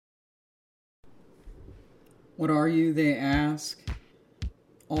What are you, they ask?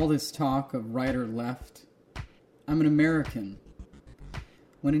 All this talk of right or left. I'm an American.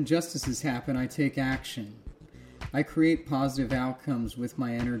 When injustices happen, I take action. I create positive outcomes with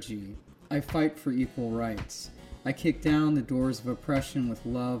my energy. I fight for equal rights. I kick down the doors of oppression with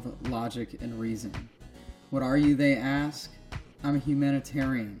love, logic, and reason. What are you, they ask? I'm a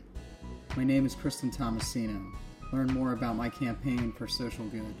humanitarian. My name is Kristen Tomasino. Learn more about my campaign for social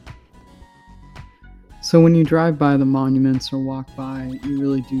good. So when you drive by the monuments or walk by, you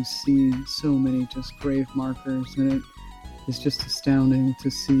really do see so many just grave markers, and it is just astounding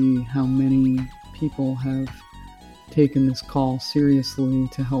to see how many people have taken this call seriously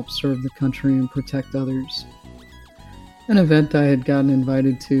to help serve the country and protect others. An event I had gotten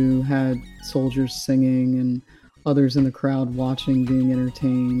invited to had soldiers singing and others in the crowd watching, being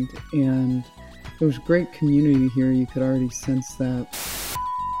entertained, and there was great community here. You could already sense that.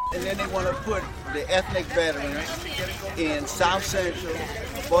 And then they want to put the ethnic veterans in South Central,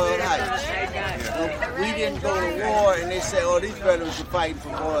 Boyle Heights. We didn't go to war, and they say, oh, these veterans are fighting for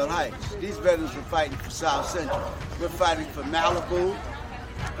Boyle Heights. These veterans are fighting for South Central. We're fighting for Malibu,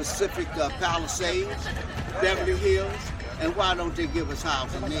 Pacific Palisades, Beverly Hills, and why don't they give us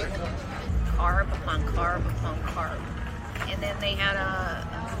housing there? Carb upon carb upon carb. And then they had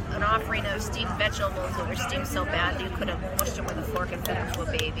an offering of steamed vegetables that were steamed so bad that you could have mushed them with a fork and fed them to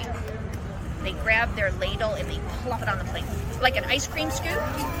a baby. They grab their ladle and they plop it on the plate. Like an ice cream scoop.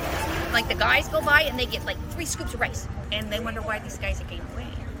 Like the guys go by and they get like 3 scoops of rice. And they wonder why these guys are gaining weight.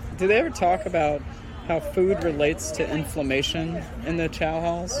 Do they ever talk about how food relates to inflammation in the chow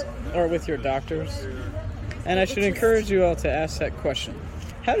halls or with your doctors? And I should encourage you all to ask that question.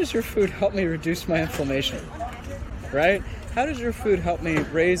 How does your food help me reduce my inflammation? Right? How does your food help me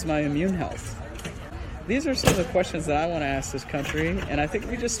raise my immune health? These are some of the questions that I want to ask this country, and I think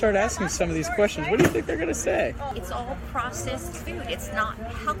if we just start asking some of these questions, what do you think they're going to say? It's all processed food. It's not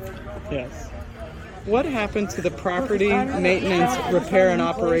healthy. Yes. What happened to the property maintenance, repair, and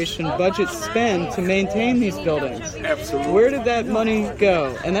operation budget spend to maintain these buildings? Absolutely. Where did that money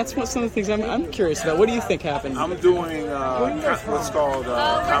go? And that's what some of the things I'm curious about. What do you think happened? I'm doing what's called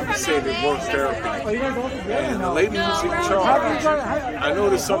compensated work therapy. And the lady who's in charge, I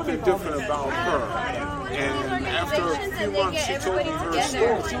noticed something different about her. And after a few months, she told me her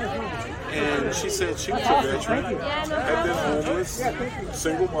story. And she said she was a veteran, had been homeless,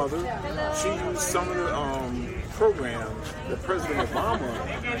 single mother. She used some of the programs that President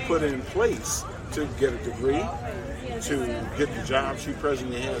Obama put in place to get a degree, to get the job she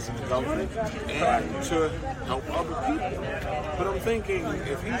presently has in the government, and to help other people. But I'm thinking,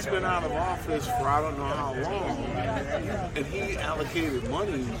 if he's been out of office for I don't know how long, and he allocated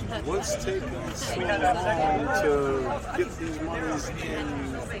money, what's taking so long to get these monies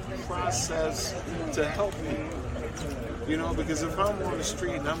in process to help me? You know, because if I'm on the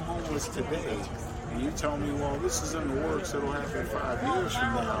street and I'm homeless today, and you tell me, well, this is in the works, it'll happen 5 years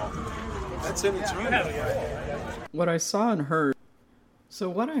from now, that's an eternity. What I saw and heard. So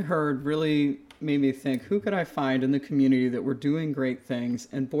what I heard really made me think, who could I find in the community that were doing great things?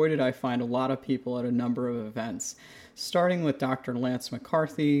 And boy, did I find a lot of people at a number of events, starting with Dr. Lance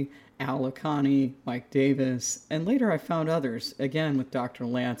McCarthy, Al Lakhani, Mike Davis, and later I found others, again with Dr.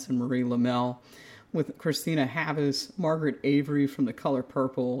 Lance and Marie Lamel, with Christina Havas, Margaret Avery from The Color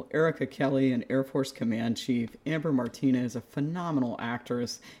Purple, Erica Kelly, an Air Force Command Chief, Amber Martinez, a phenomenal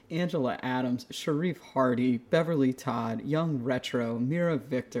actress, Angela Adams, Sharif Hardy, Beverly Todd, Young Retro, Mira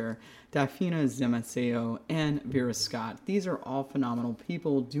Victor, Dafina Zemaseo, and Vera Scott. These are all phenomenal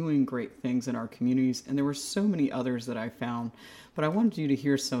people doing great things in our communities, and there were so many others that I found. But I wanted you to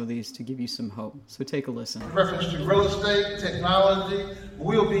hear some of these to give you some hope. So take a listen. In reference to real estate, technology,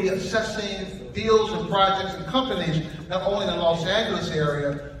 we'll be assessing deals and projects and companies, not only in the Los Angeles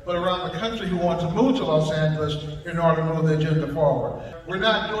area, but around the country who want to move to Los Angeles in order to move the agenda forward. We're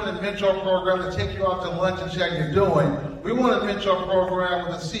not doing a mentor program to take you out to lunch and see how you're doing. We want a mentor program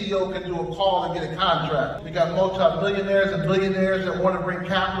where the CEO can do a call and get a contract. We got multi-millionaires and billionaires that want to bring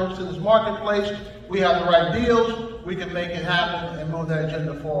capital to this marketplace. We have the right deals. We can make it happen and move that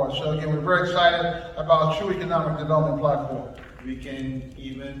agenda forward. So again, we're very excited about True Economic Development Platform. We can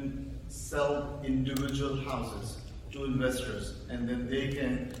even sell individual houses to investors, and then they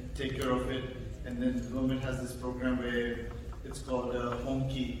can take care of it. And then the government has this program where it's called Home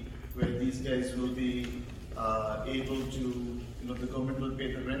Key, where these guys will be able to, the government will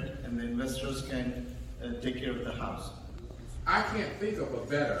pay the rent, and the investors can take care of the house. I can't think of a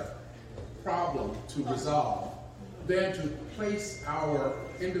better problem to resolve than to place our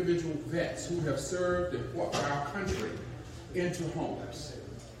individual vets who have served and fought for our country into homes.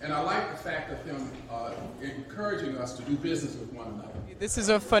 And I like the fact of him encouraging us to do business with one another. This is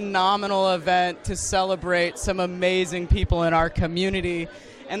a phenomenal event to celebrate some amazing people in our community.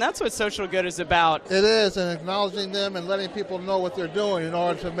 And that's what Social Good is about. It is, and acknowledging them and letting people know what they're doing in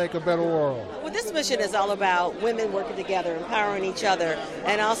order to make a better world. Well, this mission is all about women working together, empowering each other,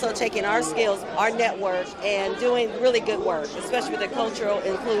 and also taking our skills, our network, and doing really good work, especially with the Cultural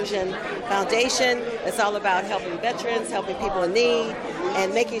Inclusion Foundation. It's all about helping veterans, helping people in need,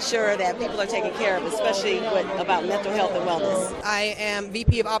 and making sure that people are taken care of, especially about mental health and wellness. I am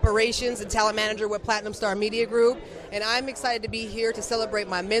VP of Operations and Talent Manager with Platinum Star Media Group, and I'm excited to be here to celebrate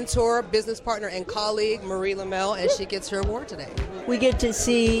my mentor, business partner, and colleague, Marie Lamel, as she gets her award today. We get to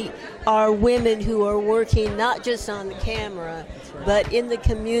see our women who are working not just on the camera, but in the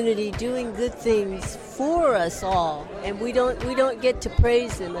community doing good things for us all, and we don't get to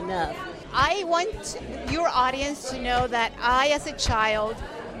praise them enough. I want your audience to know that I, as a child,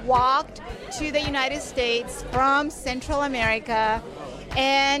 walked to the United States from Central America,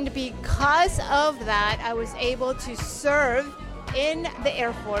 and because of that, I was able to serve in the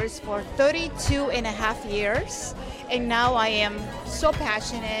Air Force for 32 and a half years. And now I am so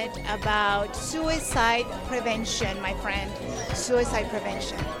passionate about suicide prevention, my friend. Suicide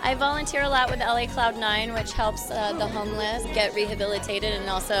prevention. I volunteer a lot with LA Cloud 9, which helps the homeless get rehabilitated and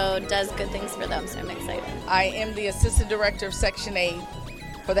also does good things for them, so I'm excited. I am the Assistant Director of Section 8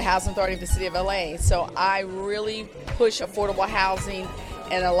 for the Housing Authority of the City of LA. So I really push affordable housing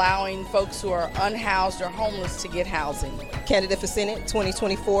and allowing folks who are unhoused or homeless to get housing. Candidate for Senate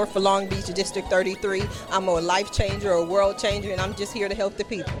 2024 for Long Beach District 33. I'm a life changer, a world changer, and I'm just here to help the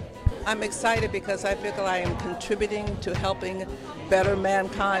people. I'm excited because I feel I am contributing to helping better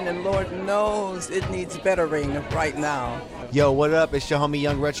mankind, and Lord knows it needs bettering right now. Yo, what up? It's your homie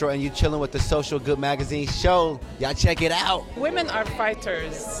Young Retro, and you chilling with the Social Good Magazine show. Y'all check it out. Women are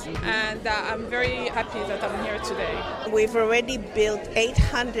fighters, and I'm very happy that I'm here today. We've already built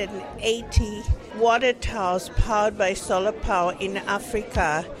 880 water towers powered by solar power in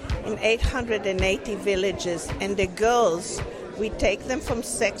Africa in 880 villages, and the girls, we take them from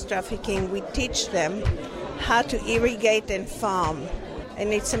sex trafficking, we teach them how to irrigate and farm.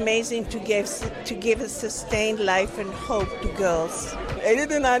 And it's amazing to give a sustained life and hope to girls. 80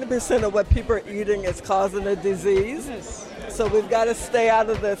 to 90% of what people are eating is causing a disease. Yes. So we've got to stay out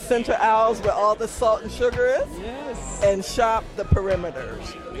of the center aisles where all the salt and sugar is, yes, and shop the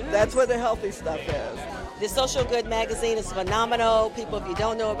perimeters. Yes. That's where the healthy stuff is. The Social Good Magazine is phenomenal. People, if you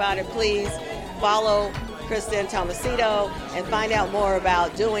don't know about it, please follow Kristen Tomasito and find out more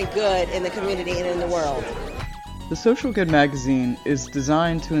about doing good in the community and in the world. The Social Good Magazine is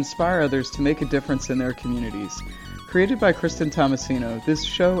designed to inspire others to make a difference in their communities. Created by Kristen Tomasino, this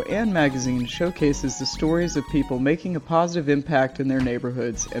show and magazine showcases the stories of people making a positive impact in their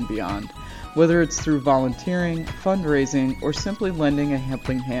neighborhoods and beyond. Whether it's through volunteering, fundraising, or simply lending a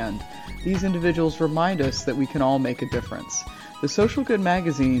helping hand, these individuals remind us that we can all make a difference. The Social Good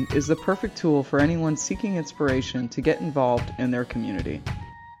Magazine is the perfect tool for anyone seeking inspiration to get involved in their community.